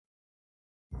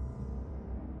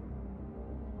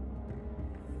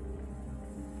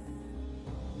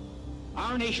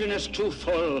Our nation is too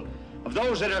full of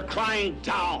those that are crying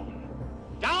down.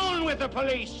 Down with the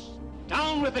police,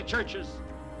 down with the churches,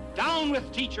 down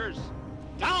with teachers,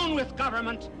 down with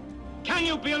government. Can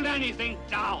you build anything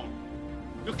down?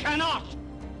 You cannot.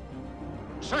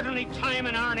 Certainly time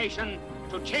in our nation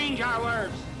to change our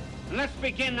words. And let's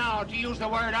begin now to use the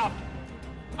word up.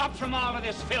 Up from all of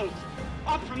this filth.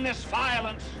 Up from this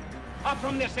violence. Up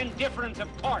from this indifference of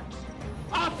courts.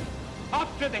 Up. Up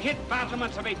to the hid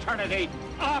battlements of eternity.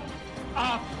 Up.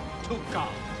 Up to God.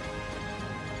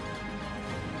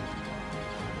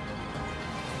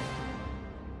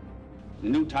 The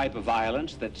new type of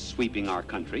violence that's sweeping our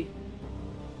country,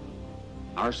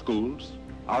 our schools,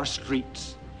 our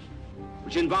streets,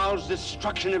 which involves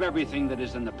destruction of everything that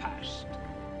is in the past.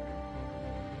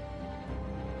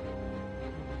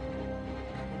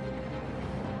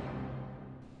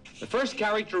 The first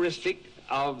characteristic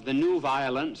of the new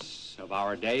violence of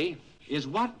our day is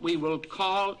what we will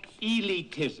call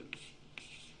elitism.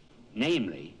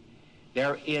 Namely,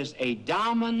 there is a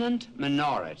dominant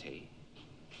minority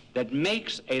that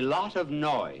makes a lot of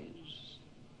noise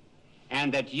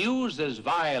and that uses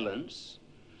violence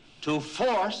to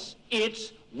force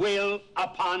its will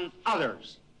upon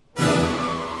others.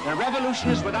 They're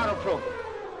revolutionists without a program.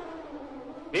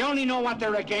 They only know what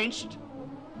they're against.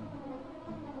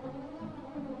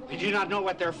 They do not know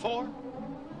what they're for.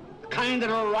 The kind that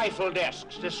will rifle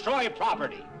desks, destroy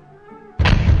property,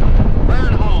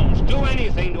 burn homes, do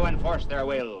anything to enforce their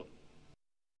will.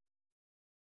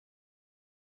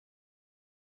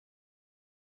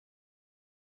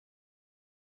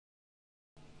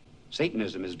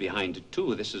 Satanism is behind it,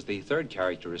 too. This is the third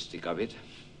characteristic of it.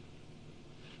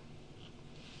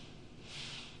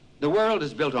 The world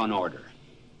is built on order.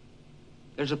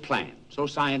 There's a plan, so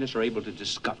scientists are able to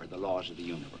discover the laws of the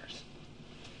universe.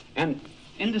 And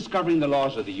in discovering the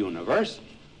laws of the universe,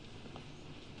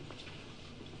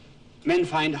 men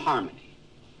find harmony.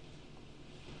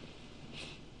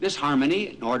 This harmony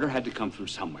and order had to come from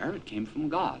somewhere. It came from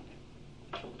God.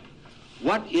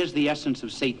 What is the essence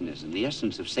of Satanism? The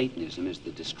essence of Satanism is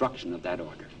the destruction of that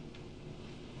order.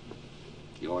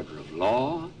 The order of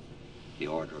law, the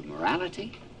order of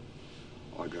morality,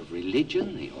 order of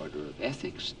religion, the order of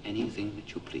ethics, anything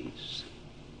that you please.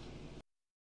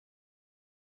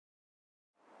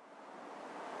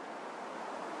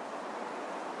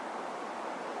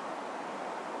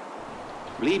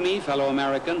 Believe me, fellow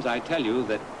Americans, I tell you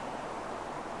that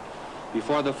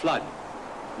before the flood,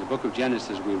 in the book of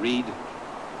Genesis we read,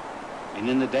 and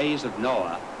in the days of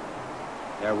Noah,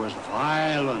 there was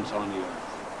violence on the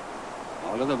earth.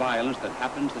 All of the violence that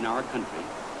happens in our country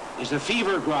is a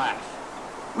fever graph.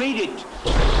 Read it. It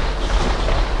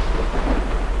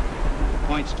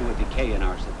points to a decay in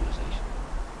our civilization.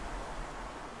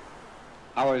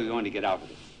 How are we going to get out of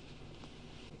it?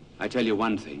 I tell you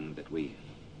one thing that we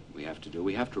have to do.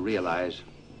 We have to realize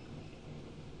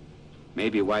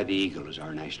maybe why the eagle is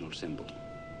our national symbol.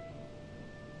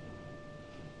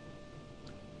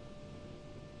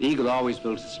 The eagle always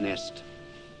builds its nest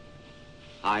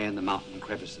high in the mountain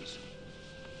crevices.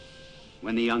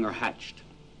 When the young are hatched,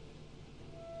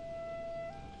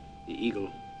 the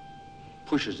eagle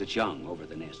pushes its young over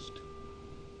the nest.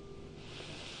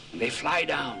 And they fly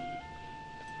down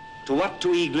to what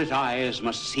to eaglet eyes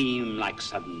must seem like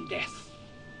sudden death.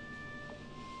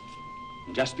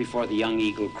 And just before the young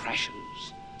eagle crashes,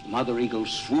 the mother eagle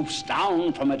swoops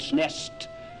down from its nest,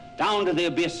 down to the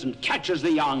abyss, and catches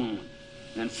the young,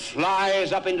 and then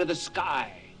flies up into the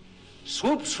sky,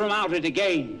 swoops from out it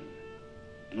again,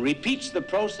 and repeats the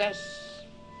process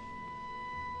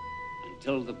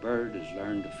until the bird has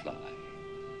learned to fly.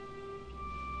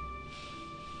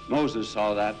 Moses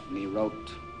saw that, and he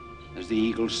wrote, "As the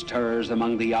eagle stirs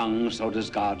among the young, so does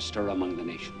God stir among the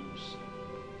nations."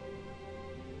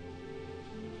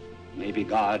 Maybe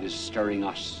God is stirring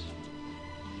us,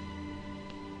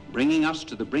 bringing us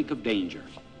to the brink of danger,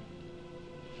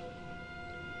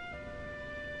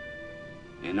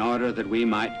 in order that we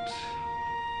might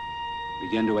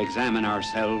begin to examine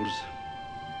ourselves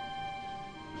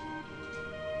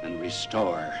and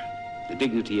restore the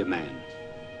dignity of man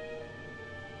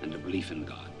and a belief in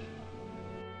God.